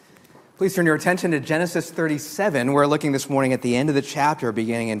Please turn your attention to Genesis 37. We're looking this morning at the end of the chapter,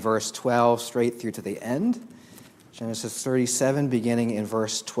 beginning in verse 12, straight through to the end. Genesis 37, beginning in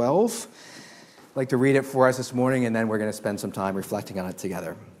verse 12. I'd like to read it for us this morning, and then we're going to spend some time reflecting on it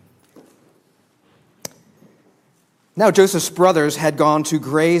together. Now Joseph's brothers had gone to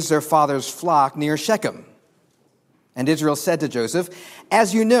graze their father's flock near Shechem. And Israel said to Joseph,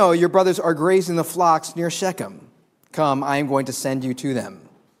 "As you know, your brothers are grazing the flocks near Shechem. Come, I am going to send you to them."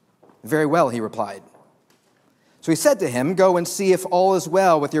 "Very well," he replied. So he said to him, "Go and see if all is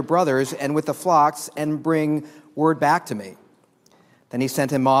well with your brothers and with the flocks, and bring word back to me." Then he sent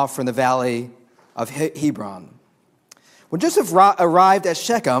him off from the valley of Hebron. When Joseph arrived at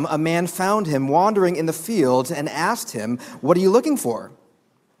Shechem, a man found him wandering in the fields and asked him, "What are you looking for?"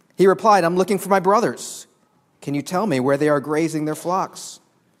 He replied, "I'm looking for my brothers. Can you tell me where they are grazing their flocks?"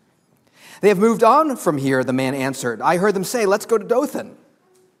 "They have moved on from here," the man answered. "I heard them say, 'Let's go to Dothan.'"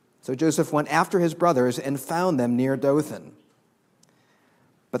 So Joseph went after his brothers and found them near Dothan.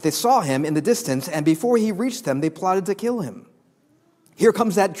 But they saw him in the distance, and before he reached them, they plotted to kill him. "Here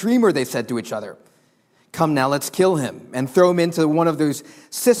comes that dreamer," they said to each other. "Come now, let's kill him and throw him into one of those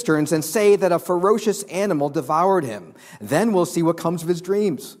cisterns and say that a ferocious animal devoured him. Then we'll see what comes of his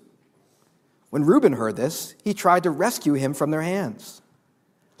dreams." When Reuben heard this, he tried to rescue him from their hands.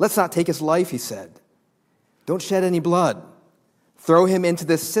 "Let's not take his life," he said. "Don't shed any blood. Throw him into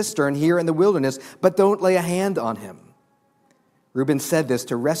this cistern here in the wilderness, but don't lay a hand on him." Reuben said this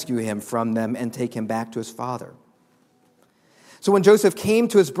to rescue him from them and take him back to his father. So when Joseph came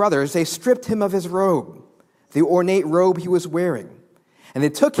to his brothers, they stripped him of his robe, the ornate robe he was wearing, and they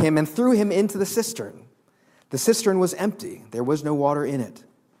took him and threw him into the cistern. The cistern was empty. There was no water in it.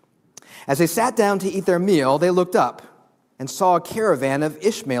 As they sat down to eat their meal, they looked up and saw a caravan of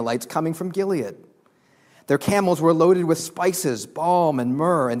Ishmaelites coming from Gilead. Their camels were loaded with spices, balm, and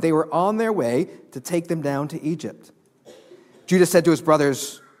myrrh, and they were on their way to take them down to Egypt. Judah said to his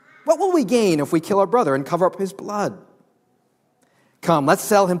brothers, "What will we gain if we kill our brother and cover up his blood? Come, let's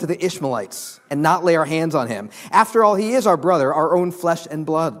sell him to the Ishmaelites and not lay our hands on him. After all, he is our brother, our own flesh and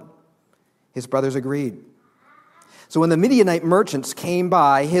blood." His brothers agreed. So when the Midianite merchants came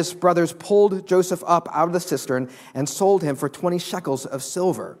by, his brothers pulled Joseph up out of the cistern and sold him for 20 shekels of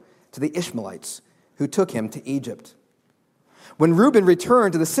silver to the Ishmaelites, who took him to Egypt. When Reuben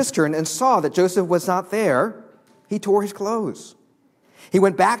returned to the cistern and saw that Joseph was not there, he tore his clothes. He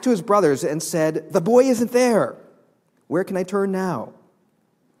went back to his brothers and said, "The boy isn't there. Where can I turn now?"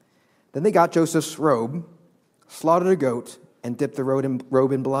 Then they got Joseph's robe, slaughtered a goat, and dipped the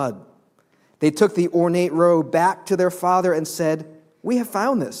robe in blood. They took the ornate robe back to their father and said, "We have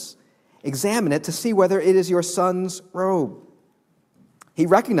found this. Examine it to see whether it is your son's robe." He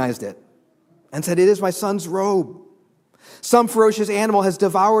recognized it and said, "It is my son's robe. Some ferocious animal has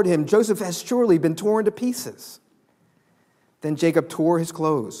devoured him. Joseph has surely been torn to pieces." Then Jacob tore his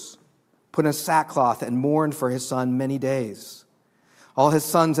clothes, put on sackcloth, and mourned for his son many days. All his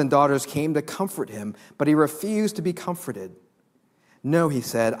sons and daughters came to comfort him, but he refused to be comforted. "No," he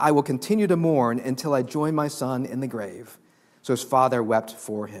said, "I will continue to mourn until I join my son in the grave." So his father wept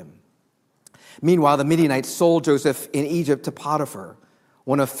for him. Meanwhile, the Midianites sold Joseph in Egypt to Potiphar,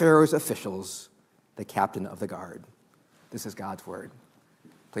 one of Pharaoh's officials, the captain of the guard. This is God's word.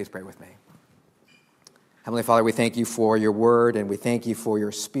 Please pray with me. Heavenly Father, we thank you for your word, and we thank you for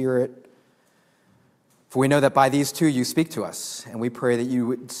your spirit. For we know that by these two you speak to us, and we pray that you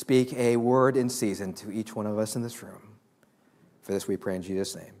would speak a word in season to each one of us in this room. For this we pray in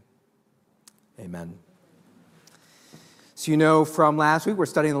Jesus' name. Amen. So you know from last week, we're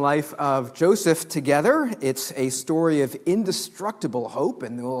studying the life of Joseph together. It's a story of indestructible hope,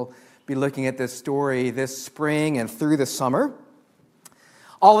 and we'll be looking at this story this spring and through the summer.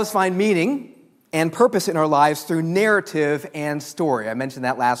 All of us find meaning and purpose in our lives through narrative and story. I mentioned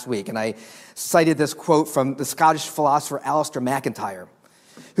that last week, and I cited this quote from the Scottish philosopher Alistair MacIntyre,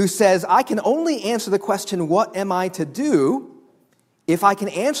 who says, "I can only answer the question, 'What am I to do?' if I can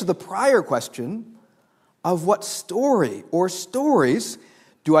answer the prior question of what story or stories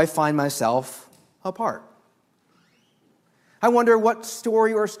do I find myself a part?" I wonder what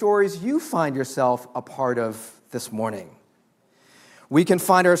story or stories you find yourself a part of this morning. We can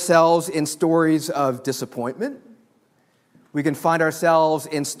find ourselves in stories of disappointment. We can find ourselves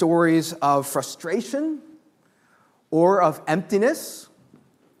in stories of frustration or of emptiness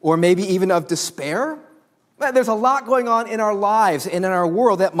or maybe even of despair. There's a lot going on in our lives and in our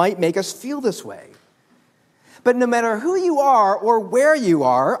world that might make us feel this way. But no matter who you are or where you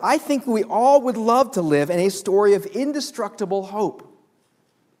are, I think we all would love to live in a story of indestructible hope.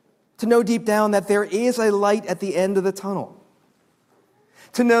 To know deep down that there is a light at the end of the tunnel.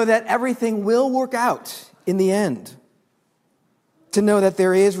 To know that everything will work out in the end. To know that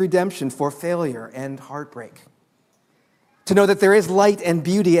there is redemption for failure and heartbreak. To know that there is light and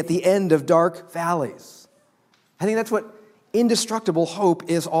beauty at the end of dark valleys. I think that's what indestructible hope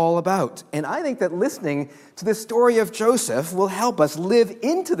is all about. And I think that listening to the story of Joseph will help us live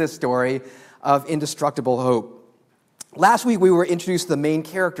into the story of indestructible hope. Last week, we were introduced to the main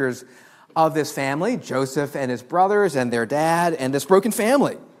characters of this family, Joseph and his brothers and their dad and this broken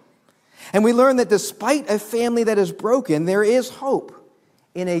family. And we learned that despite a family that is broken, there is hope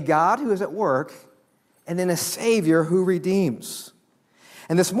in a God who is at work and in a Savior who redeems.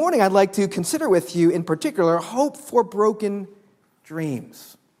 And this morning, I'd like to consider with you in particular hope for broken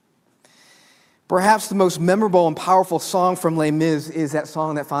dreams. Perhaps the most memorable and powerful song from Les Mis is that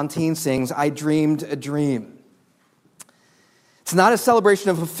song that Fantine sings, I Dreamed a Dream. It's not a celebration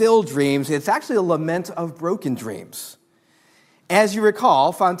of fulfilled dreams, it's actually a lament of broken dreams. As you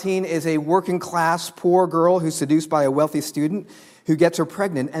recall, Fantine is a working class poor girl who's seduced by a wealthy student who gets her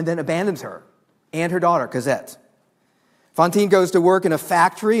pregnant and then abandons her and her daughter, Cosette. Fantine goes to work in a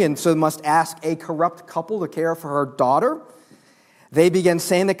factory and so must ask a corrupt couple to care for her daughter. They begin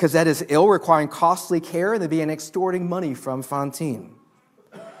saying that Cosette is ill, requiring costly care, and they begin extorting money from Fantine.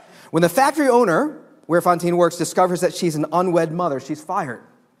 When the factory owner, where Fantine works, discovers that she's an unwed mother, she's fired.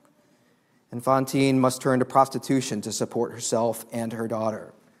 And Fantine must turn to prostitution to support herself and her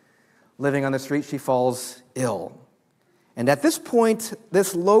daughter. Living on the street, she falls ill. And at this point,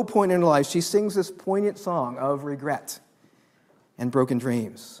 this low point in her life, she sings this poignant song of regret and broken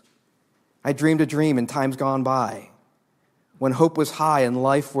dreams. I dreamed a dream in times gone by, when hope was high and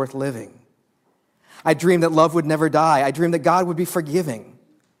life worth living. I dreamed that love would never die. I dreamed that God would be forgiving.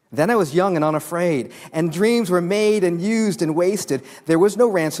 Then I was young and unafraid, and dreams were made and used and wasted. There was no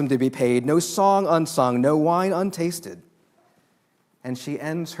ransom to be paid, no song unsung, no wine untasted. And she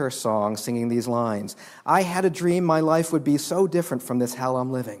ends her song singing these lines. I had a dream my life would be so different from this hell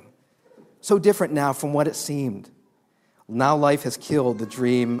I'm living. So different now from what it seemed. Now life has killed the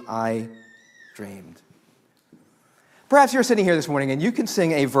dream I dreamed. Perhaps you're sitting here this morning and you can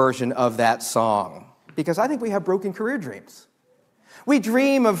sing a version of that song, because I think we have broken career dreams. We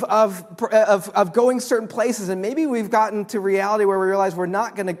dream of going certain places, and maybe we've gotten to reality where we realize we're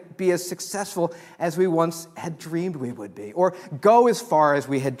not going to be as successful as we once had dreamed we would be, or go as far as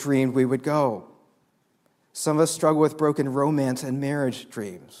we had dreamed we would go. Some of us struggle with broken romance and marriage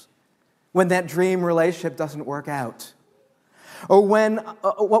dreams, when that dream relationship doesn't work out, or when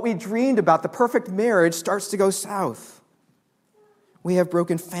what we dreamed about, the perfect marriage, starts to go south. We have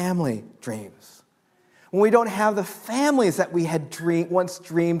broken family dreams. When we don't have the families that we had once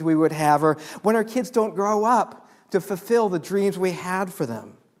dreamed we would have, or when our kids don't grow up to fulfill the dreams we had for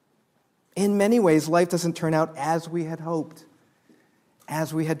them. In many ways, life doesn't turn out as we had hoped,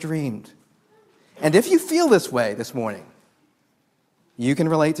 as we had dreamed. And if you feel this way this morning, you can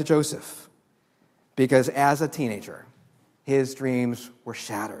relate to Joseph, because as a teenager, his dreams were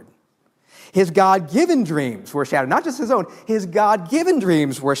shattered. His God-given dreams were shattered, not just his own. His God-given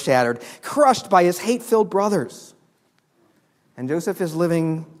dreams were shattered, crushed by his hate-filled brothers. And Joseph is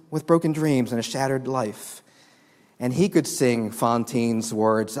living with broken dreams and a shattered life. And he could sing Fantine's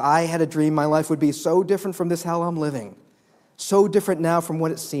words, I had a dream my life would be so different from this hell I'm living, so different now from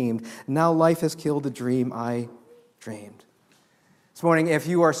what it seemed. Now life has killed the dream I dreamed. This morning, if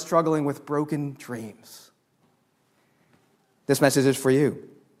you are struggling with broken dreams, this message is for you.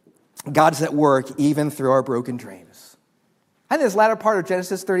 God is at work even through our broken dreams. And this latter part of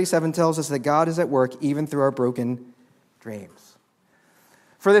Genesis 37 tells us that God is at work even through our broken dreams.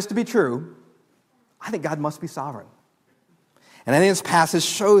 For this to be true, I think God must be sovereign. And I think this passage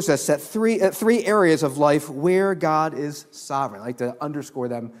shows us that three areas of life where God is sovereign. I'd like to underscore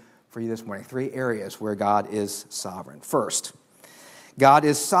them for you this morning. 3 areas where God is sovereign. First, God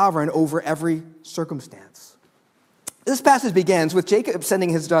is sovereign over every circumstance. This passage begins with Jacob sending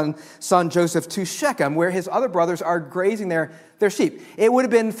his son Joseph to Shechem, where his other brothers are grazing their sheep. It would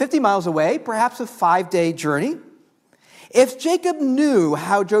have been 50 miles away, perhaps a 5-day journey. If Jacob knew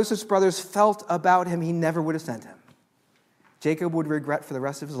how Joseph's brothers felt about him, he never would have sent him. Jacob would regret for the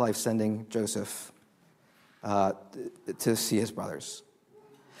rest of his life sending Joseph to see his brothers.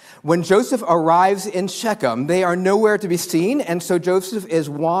 When Joseph arrives in Shechem, they are nowhere to be seen, and so Joseph is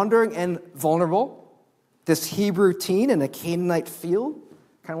wandering and vulnerable. This Hebrew teen in a Canaanite field,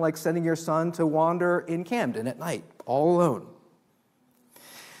 kind of like sending your son to wander in Camden at night, all alone.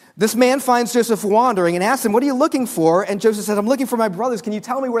 This man finds Joseph wandering and asks him, what are you looking for? And Joseph says, I'm looking for my brothers. Can you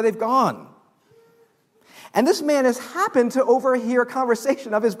tell me where they've gone? And this man has happened to overhear a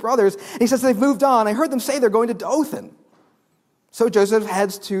conversation of his brothers. And he says, they've moved on. I heard them say they're going to Dothan. So Joseph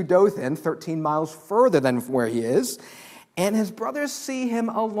heads to Dothan, 13 miles further than where he is, and his brothers see him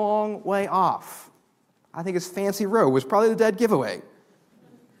a long way off. I think his fancy robe was probably the dead giveaway.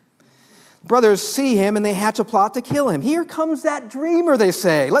 Brothers see him and they hatch a plot to kill him. Here comes that dreamer, they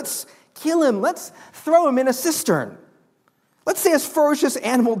say. Let's kill him. Let's throw him in a cistern. Let's say a ferocious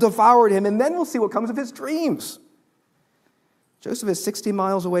animal devoured him, and then we'll see what comes of his dreams. Joseph is 60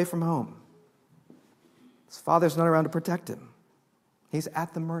 miles away from home. His father's not around to protect him. He's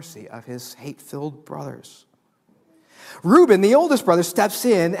at the mercy of his hate-filled brothers. Reuben, the oldest brother, steps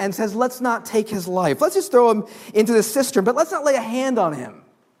in and says, let's not take his life. Let's just throw him into the cistern, but let's not lay a hand on him.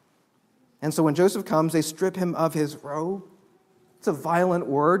 And so when Joseph comes, they strip him of his robe. It's a violent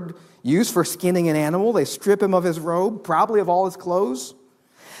word used for skinning an animal. They strip him of his robe, probably of all his clothes.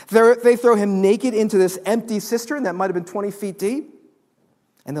 They throw him naked into this empty cistern that might have been 20 feet deep,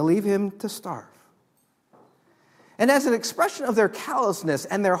 and they leave him to starve. And as an expression of their callousness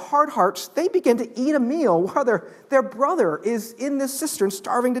and their hard hearts, they begin to eat a meal while their brother is in this cistern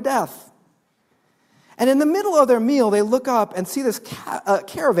starving to death. And in the middle of their meal, they look up and see this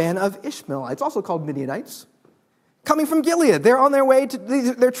caravan of Ishmaelites, also called Midianites, coming from Gilead. They're on their way to,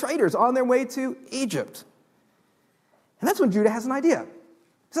 they're traders on their way to Egypt. And that's when Judah has an idea.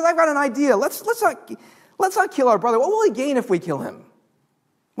 He says, I've got an idea. Let's not kill our brother. What will he gain if we kill him?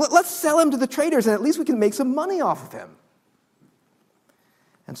 Let's sell him to the traders, and at least we can make some money off of him.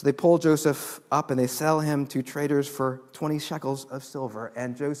 And so they pull Joseph up, and they sell him to traders for 20 shekels of silver.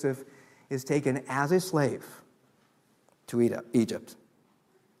 And Joseph is taken as a slave to Egypt.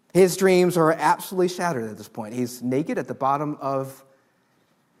 His dreams are absolutely shattered at this point. He's naked at the bottom of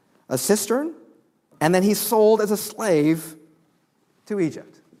a cistern, and then he's sold as a slave to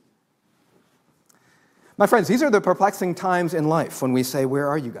Egypt. My friends, these are the perplexing times in life when we say, where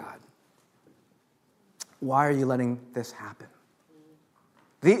are you, God? Why are you letting this happen?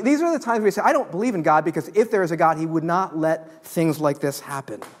 These are the times we say, I don't believe in God because if there is a God, he would not let things like this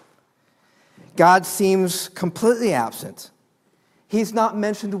happen. God seems completely absent. He's not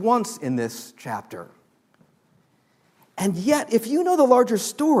mentioned once in this chapter. And yet, if you know the larger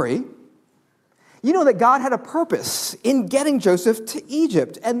story, you know that God had a purpose in getting Joseph to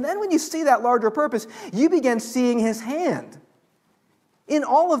Egypt. And then when you see that larger purpose, you begin seeing his hand in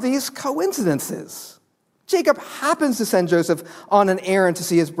all of these coincidences. Jacob happens to send Joseph on an errand to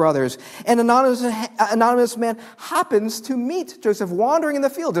see his brothers. An anonymous man happens to meet Joseph wandering in the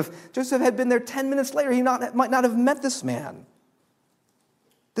field. If Joseph had been there 10 minutes later, he might not have met this man.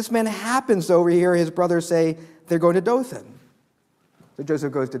 This man happens to overhear his brothers say they're going to Dothan. So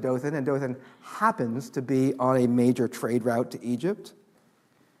Joseph goes to Dothan, and Dothan happens to be on a major trade route to Egypt.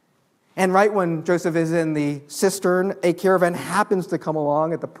 And right when Joseph is in the cistern, a caravan happens to come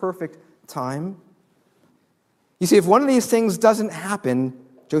along at the perfect time. You see, if one of these things doesn't happen,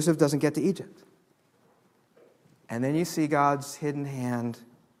 Joseph doesn't get to Egypt. And then you see God's hidden hand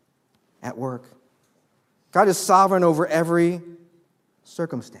at work. God is sovereign over every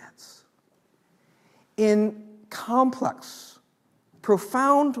circumstance. In complex,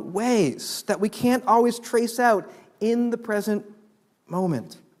 profound ways that we can't always trace out in the present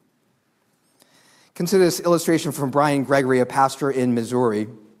moment. Consider this illustration from Brian Gregory, a pastor in Missouri.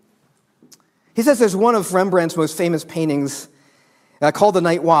 He says there's one of Rembrandt's most famous paintings called The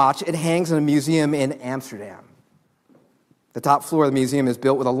Night Watch. It hangs in a museum in Amsterdam. The top floor of the museum is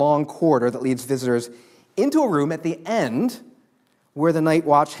built with a long corridor that leads visitors into a room at the end where the Night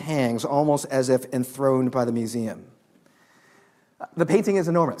Watch hangs, almost as if enthroned by the museum. The painting is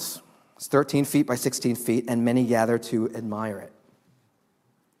enormous. It's 13 feet by 16 feet, and many gather to admire it.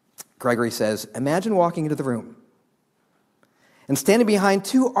 Gregory says, imagine walking into the room and standing behind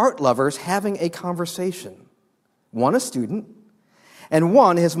two art lovers having a conversation, one a student and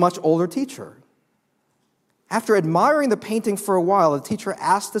one his much older teacher. After admiring the painting for a while, the teacher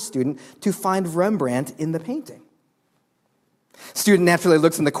asked the student to find Rembrandt in the painting. Student naturally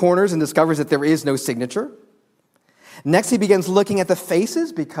looks in the corners and discovers that there is no signature. Next, he begins looking at the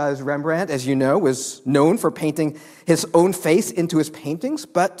faces because Rembrandt, as you know, was known for painting his own face into his paintings,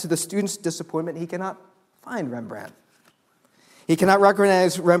 but to the student's disappointment, he cannot find Rembrandt. He cannot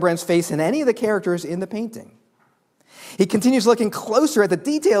recognize Rembrandt's face in any of the characters in the painting. He continues looking closer at the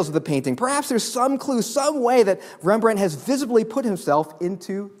details of the painting. Perhaps there's some clue, some way that Rembrandt has visibly put himself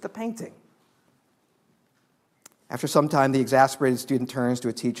into the painting. After some time, the exasperated student turns to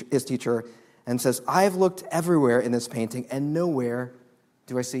his teacher and says, I've looked everywhere in this painting, and nowhere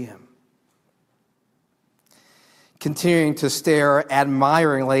do I see him. Continuing to stare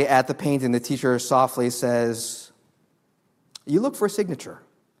admiringly at the painting, the teacher softly says, you look for a signature,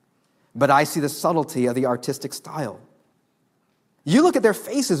 but I see the subtlety of the artistic style. You look at their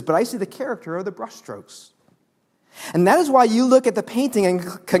faces, but I see the character of the brushstrokes. And that is why you look at the painting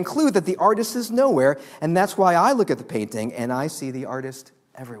and conclude that the artist is nowhere, and that's why I look at the painting and I see the artist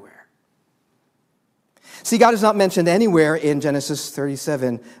everywhere. See, God is not mentioned anywhere in Genesis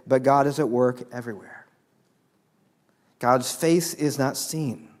 37, but God is at work everywhere. God's face is not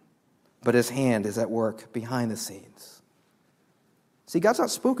seen, but his hand is at work behind the scenes. See, God's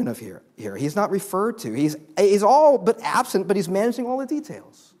not spoken of here. He's not referred to. He's all but absent, but he's managing all the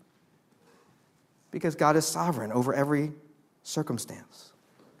details. Because God is sovereign over every circumstance.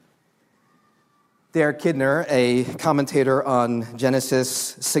 Derek Kidner, a commentator on Genesis,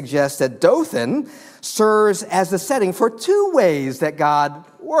 suggests that Dothan serves as the setting for two ways that God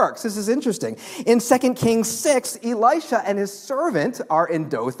works. This is interesting. In 2 Kings 6, Elisha and his servant are in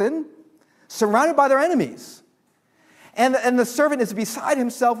Dothan, surrounded by their enemies. And the servant is beside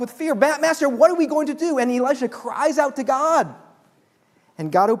himself with fear. Master, what are we going to do? And Elisha cries out to God.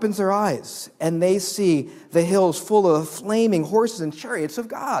 And God opens their eyes, and they see the hills full of flaming horses and chariots of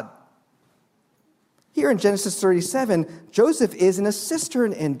God. Here in Genesis 37, Joseph is in a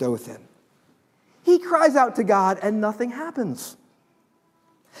cistern in Dothan. He cries out to God, and nothing happens.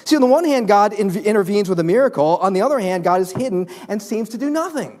 See, on the one hand, God intervenes with a miracle. On the other hand, God is hidden and seems to do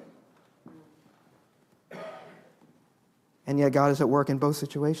nothing. And yet God is at work in both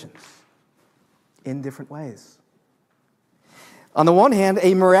situations, in different ways. On the one hand,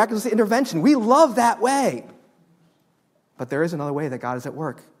 a miraculous intervention. We love that way. But there is another way that God is at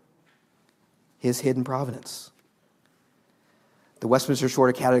work. His hidden providence. The Westminster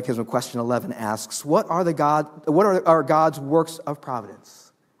Shorter Catechism, question 11, asks, what are God's works of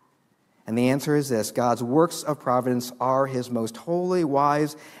providence? And the answer is this: God's works of providence are his most holy,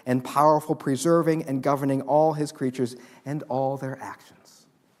 wise, and powerful, preserving and governing all his creatures and all their actions.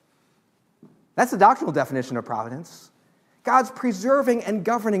 That's the doctrinal definition of providence. God's preserving and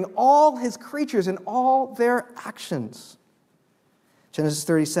governing all his creatures and all their actions. Genesis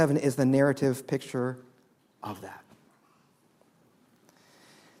 37 is the narrative picture of that.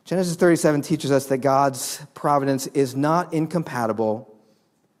 Genesis 37 teaches us that God's providence is not incompatible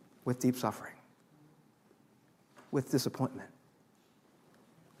with deep suffering, with disappointment,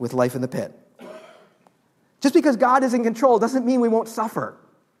 with life in the pit. Just because God is in control doesn't mean we won't suffer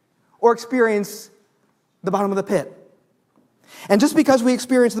or experience the bottom of the pit. And just because we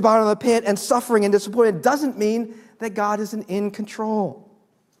experience the bottom of the pit and suffering and disappointment doesn't mean that God isn't in control.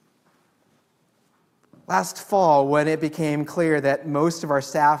 Last fall, when it became clear that most of our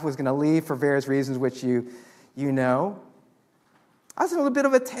staff was going to leave for various reasons, which you know, I was in a little bit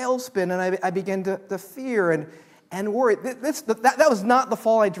of a tailspin, and I began to fear and worry. That was not the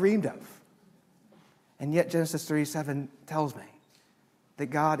fall I dreamed of. And yet Genesis 37 tells me that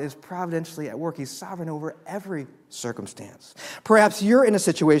God is providentially at work. He's sovereign over every circumstance. Perhaps you're in a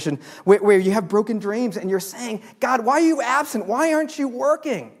situation where you have broken dreams and you're saying, God, why are you absent? Why aren't you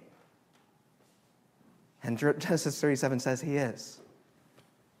working? And Genesis 37 says he is,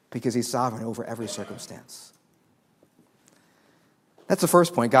 because he's sovereign over every circumstance. That's the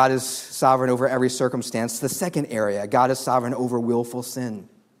first point. God is sovereign over every circumstance. The second area, God is sovereign over willful sin.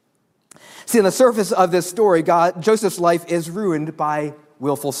 See, on the surface of this story, Joseph's life is ruined by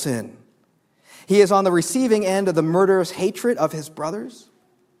willful sin. He is on the receiving end of the murderous hatred of his brothers,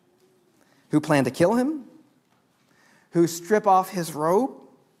 who plan to kill him, who strip off his robe,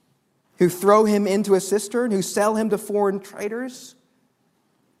 who throw him into a cistern, who sell him to foreign traders,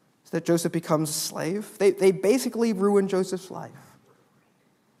 so that Joseph becomes a slave. They basically ruin Joseph's life.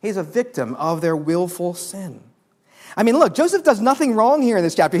 He's a victim of their willful sin. I mean, look, Joseph does nothing wrong here in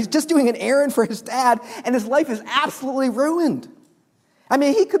this chapter. He's just doing an errand for his dad, and his life is absolutely ruined. I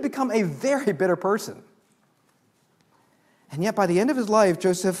mean, he could become a very bitter person. And yet, by the end of his life,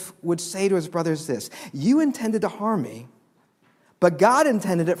 Joseph would say to his brothers this: you intended to harm me, but God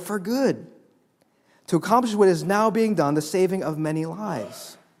intended it for good, to accomplish what is now being done, the saving of many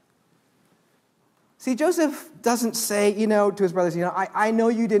lives. See, Joseph doesn't say, to his brothers, I know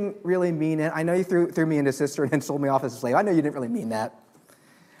you didn't really mean it. I know you threw me into a cistern and sold me off as a slave. I know you didn't really mean that.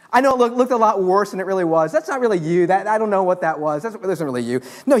 I know it looked a lot worse than it really was. That's not really you. I don't know what that was. That wasn't really you.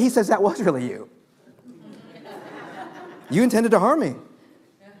 No, he says that was really you. You intended to harm me.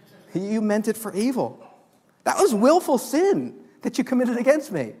 You meant it for evil. That was willful sin that you committed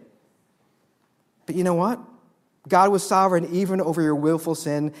against me. But you know what? God was sovereign even over your willful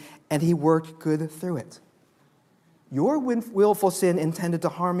sin, and he worked good through it. Your willful sin intended to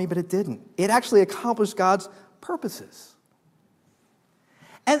harm me, but it didn't. It actually accomplished God's purposes.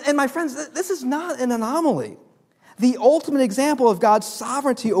 And my friends, this is not an anomaly. The ultimate example of God's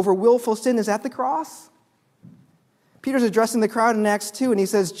sovereignty over willful sin is at the cross. Peter's addressing the crowd in Acts 2, and he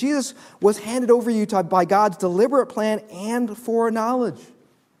says, Jesus was handed over you by God's deliberate plan and foreknowledge.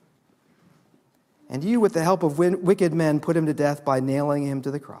 And you, with the help of wicked men, put him to death by nailing him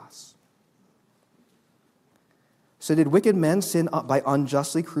to the cross. So did wicked men sin by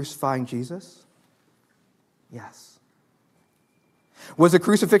unjustly crucifying Jesus? Yes. Was the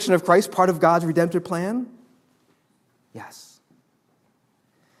crucifixion of Christ part of God's redemptive plan? Yes.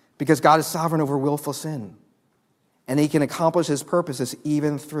 Because God is sovereign over willful sin, and he can accomplish his purposes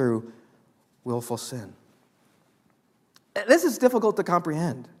even through willful sin. This is difficult to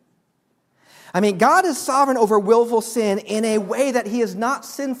comprehend. I mean, God is sovereign over willful sin in a way that he is not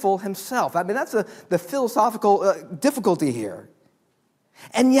sinful himself. I mean, that's the philosophical difficulty here.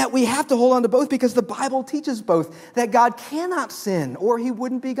 And yet we have to hold on to both because the Bible teaches both, that God cannot sin or he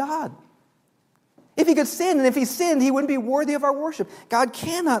wouldn't be God. If he could sin, and if he sinned, he wouldn't be worthy of our worship. God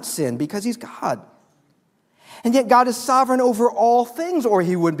cannot sin because he's God. And yet God is sovereign over all things or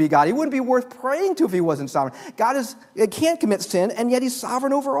he wouldn't be God. He wouldn't be worth praying to if he wasn't sovereign. God can't commit sin, and yet he's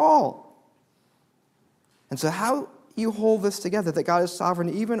sovereign over all. And so how you hold this together, that God is sovereign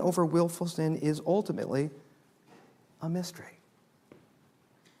even over willful sin, is ultimately a mystery.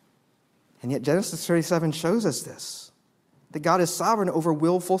 And yet Genesis 37 shows us this, that God is sovereign over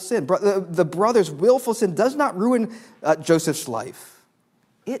willful sin. The brother's willful sin does not ruin Joseph's life.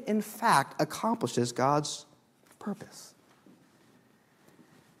 It, in fact, accomplishes God's purpose.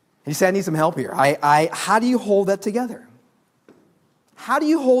 And you say, I need some help here. How do you hold that together? How do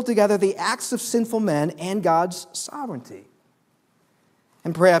you hold together the acts of sinful men and God's sovereignty?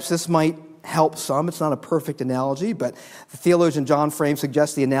 And perhaps this might help some. It's not a perfect analogy, but the theologian John Frame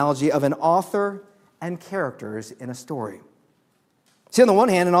suggests the analogy of an author and characters in a story. See, on the one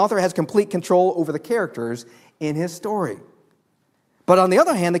hand, an author has complete control over the characters in his story. But on the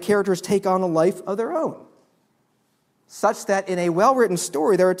other hand, the characters take on a life of their own, such that in a well-written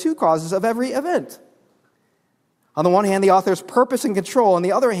story, there are two causes of every event. On the one hand, the author's purpose and control. On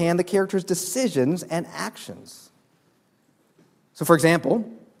the other hand, the character's decisions and actions. So, for example,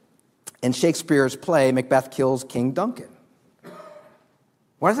 in Shakespeare's play, Macbeth kills King Duncan.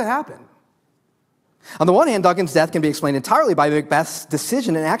 Why does that happen? On the one hand, Duncan's death can be explained entirely by Macbeth's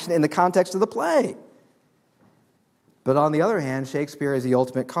decision and action in the context of the play. But on the other hand, Shakespeare is the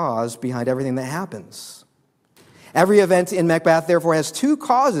ultimate cause behind everything that happens. Every event in Macbeth, therefore, has two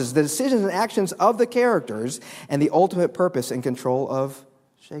causes, the decisions and actions of the characters and the ultimate purpose and control of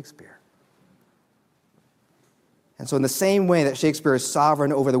Shakespeare. And so in the same way that Shakespeare is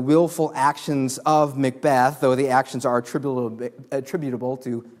sovereign over the willful actions of Macbeth, though the actions are attributable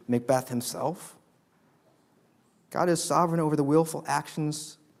to Macbeth himself, God is sovereign over the willful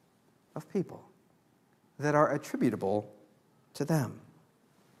actions of people that are attributable to them.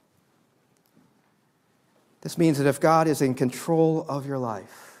 This means that if God is in control of your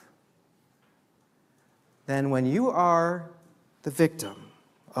life, then when you are the victim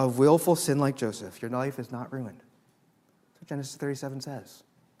of willful sin like Joseph, your life is not ruined. That's what Genesis 37 says.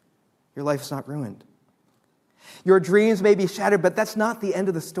 Your life is not ruined. Your dreams may be shattered, but that's not the end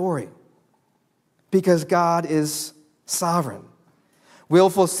of the story, because God is sovereign.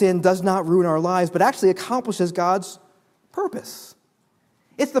 Willful sin does not ruin our lives, but actually accomplishes God's purpose.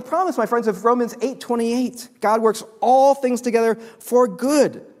 It's the promise, my friends, of Romans 8:28. God works all things together for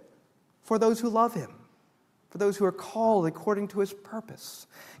good for those who love him, for those who are called according to his purpose.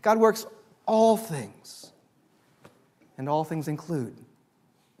 God works all things, and all things include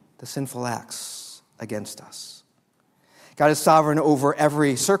the sinful acts against us. God is sovereign over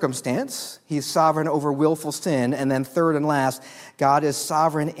every circumstance. He's sovereign over willful sin. And then third and last, God is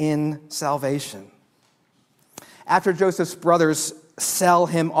sovereign in salvation. After Joseph's brothers sell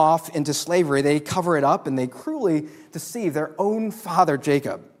him off into slavery, they cover it up and they cruelly deceive their own father,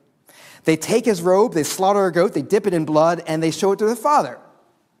 Jacob. They take his robe, they slaughter a goat, they dip it in blood, and they show it to their father.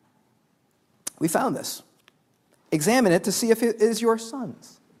 We found this. Examine it to see if it is your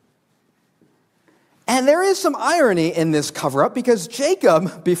son's. And there is some irony in this cover-up because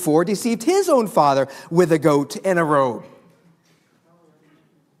Jacob before deceived his own father with a goat and a robe.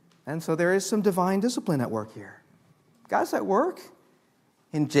 And so there is some divine discipline at work here. God's at work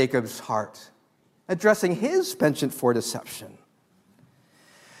in Jacob's heart, addressing his penchant for deception.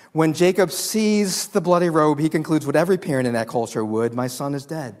 When Jacob sees the bloody robe, he concludes what every parent in that culture would: my son is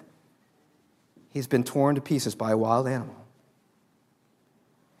dead. He's been torn to pieces by a wild animal.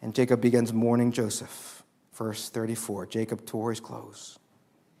 And Jacob begins mourning Joseph. Verse 34, Jacob tore his clothes.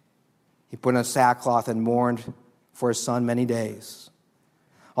 He put on sackcloth and mourned for his son many days.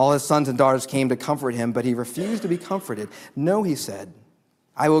 All his sons and daughters came to comfort him, but he refused to be comforted. No, he said,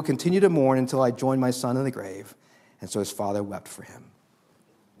 I will continue to mourn until I join my son in the grave, And so his father wept for him.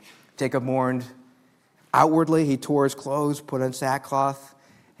 Jacob mourned outwardly. He tore his clothes, put on sackcloth,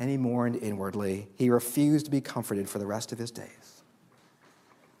 and he mourned inwardly. He refused to be comforted for the rest of his days.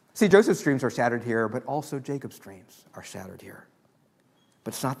 See, Joseph's dreams are shattered here, but also Jacob's dreams are shattered here.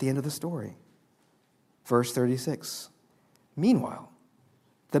 But it's not the end of the story. Verse 36. Meanwhile,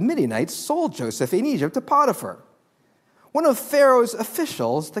 the Midianites sold Joseph in Egypt to Potiphar, one of Pharaoh's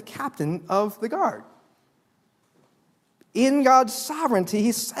officials, the captain of the guard. In God's sovereignty,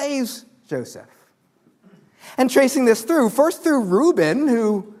 he saves Joseph. And tracing this first through Reuben,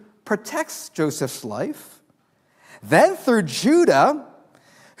 who protects Joseph's life, then through Judah,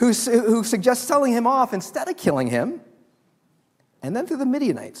 who suggests selling him off instead of killing him, and then through the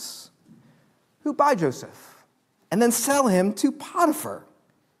Midianites, who buy Joseph and then sell him to Potiphar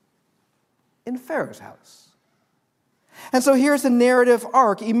in Pharaoh's house. And so here's the narrative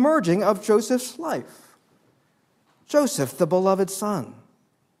arc emerging of Joseph's life. Joseph, the beloved son,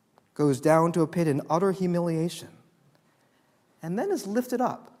 goes down to a pit in utter humiliation and then is lifted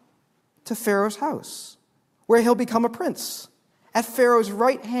up to Pharaoh's house, where he'll become a prince at Pharaoh's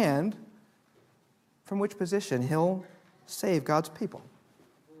right hand, from which position he'll save God's people.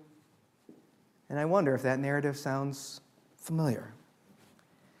 And I wonder if that narrative sounds familiar.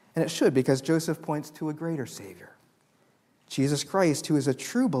 And it should, because Joseph points to a greater Savior, Jesus Christ, who is a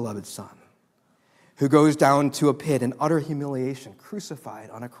true beloved son, who goes down to a pit in utter humiliation, crucified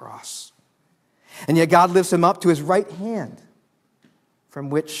on a cross. And yet God lifts him up to his right hand, from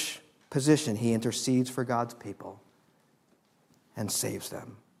which position he intercedes for God's people and saves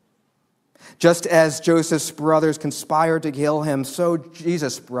them. Just as Joseph's brothers conspired to kill him, so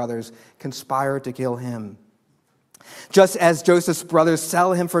Jesus' brothers conspired to kill him. Just as Joseph's brothers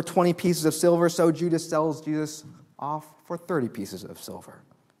sell him for 20 pieces of silver, so Judas sells Jesus off for 30 pieces of silver.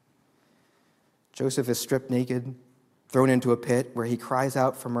 Joseph is stripped naked, thrown into a pit where he cries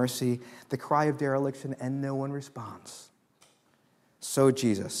out for mercy, the cry of dereliction, and no one responds. So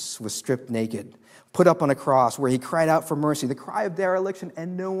Jesus was stripped naked, put up on a cross where he cried out for mercy, the cry of dereliction,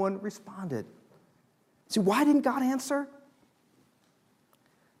 and no one responded. See, why didn't God answer?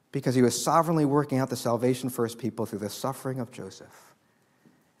 Because he was sovereignly working out the salvation for his people through the suffering of Joseph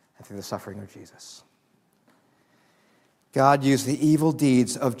and through the suffering of Jesus. God used the evil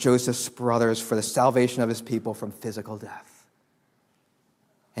deeds of Joseph's brothers for the salvation of his people from physical death.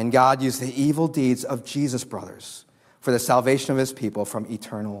 And God used the evil deeds of Jesus' brothers for the salvation of his people from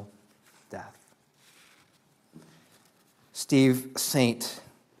eternal death. Steve Saint,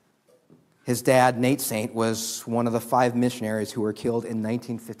 his dad, Nate Saint, was one of the 5 missionaries who were killed in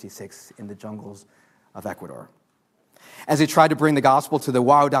 1956 in the jungles of Ecuador, as he tried to bring the gospel to the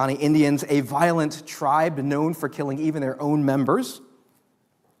Waodani Indians, a violent tribe known for killing even their own members.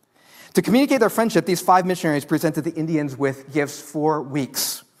 To communicate their friendship, these 5 missionaries presented the Indians with gifts for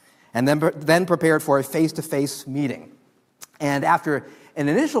weeks and then prepared for a face-to-face meeting. And after an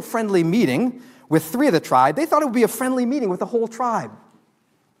initial friendly meeting with 3 of the tribe, they thought it would be a friendly meeting with the whole tribe.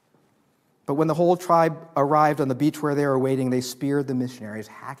 But when the whole tribe arrived on the beach where they were waiting, they speared the missionaries,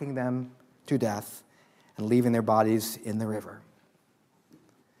 hacking them to death and leaving their bodies in the river.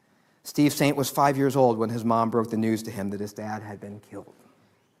 Steve Saint was 5 years old when his mom broke the news to him that his dad had been killed.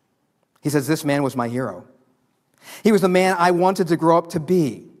 He says, "This man was my hero. He was the man I wanted to grow up to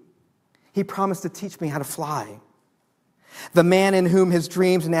be. He promised to teach me how to fly. The man in whom his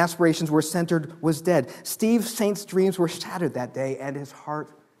dreams and aspirations were centered was dead." Steve Saint's dreams were shattered that day, and his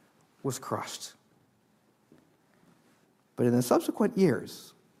heart was crushed. But in the subsequent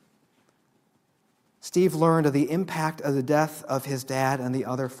years, Steve learned of the impact of the death of his dad and the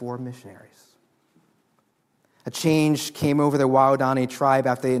other 4 missionaries. A change came over the Waodani tribe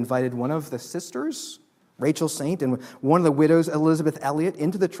after they invited one of the sisters, Rachel Saint, and one of the widows, Elizabeth Elliot,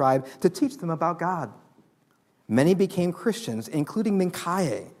 into the tribe to teach them about God. Many became Christians, including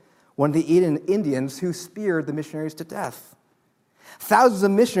Mincaye, one of the Indians who speared the missionaries to death. Thousands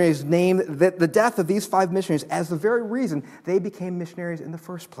of missionaries named the death of these 5 missionaries as the very reason they became missionaries in the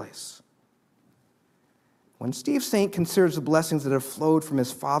first place. When Steve Saint considers the blessings that have flowed from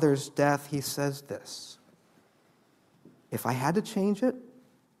his father's death, he says this: "If I had to change it,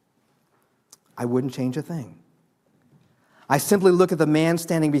 I wouldn't change a thing. I simply look at the man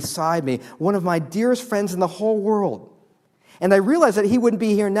standing beside me, one of my dearest friends in the whole world, and I realize that he wouldn't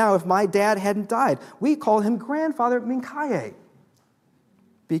be here now if my dad hadn't died. We call him Grandfather Mincaye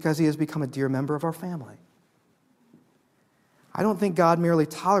because he has become a dear member of our family. I don't think God merely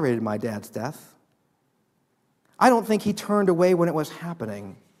tolerated my dad's death. I don't think he turned away when it was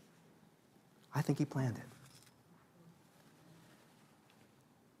happening. I think he planned it."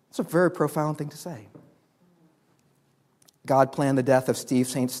 It's a very profound thing to say. God planned the death of Steve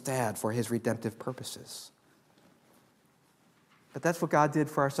St. Stad for his redemptive purposes. But that's what God did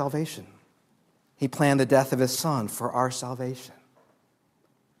for our salvation. He planned the death of his son for our salvation.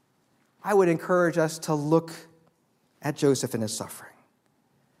 I would encourage us to look at Joseph in his suffering,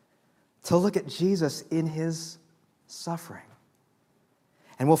 to look at Jesus in his suffering.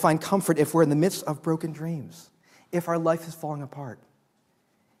 And we'll find comfort if we're in the midst of broken dreams, if our life is falling apart,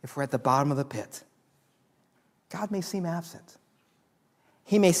 if we're at the bottom of the pit. God may seem absent.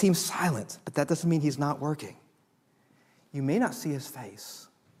 He may seem silent, but that doesn't mean he's not working. You may not see his face,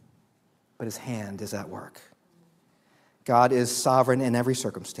 but his hand is at work. God is sovereign in every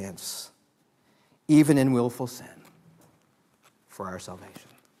circumstance, even in willful sin, for our salvation.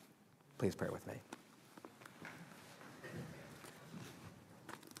 Please pray with me.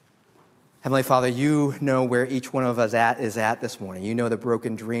 Heavenly Father, you know where each one of us is at this morning. You know the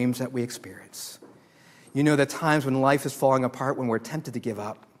broken dreams that we experience. You know the times when life is falling apart, when we're tempted to give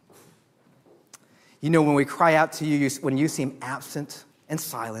up. You know when we cry out to you, when you seem absent and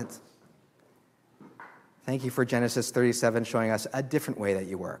silent. Thank you for Genesis 37 showing us a different way that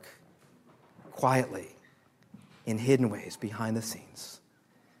you work, quietly, in hidden ways, behind the scenes.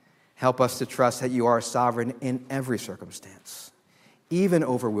 Help us to trust that you are sovereign in every circumstance, even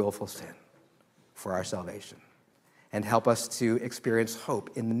over willful sin, for our salvation. And help us to experience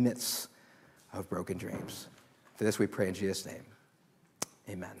hope in the midst of broken dreams. For this we pray in Jesus' name.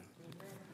 Amen.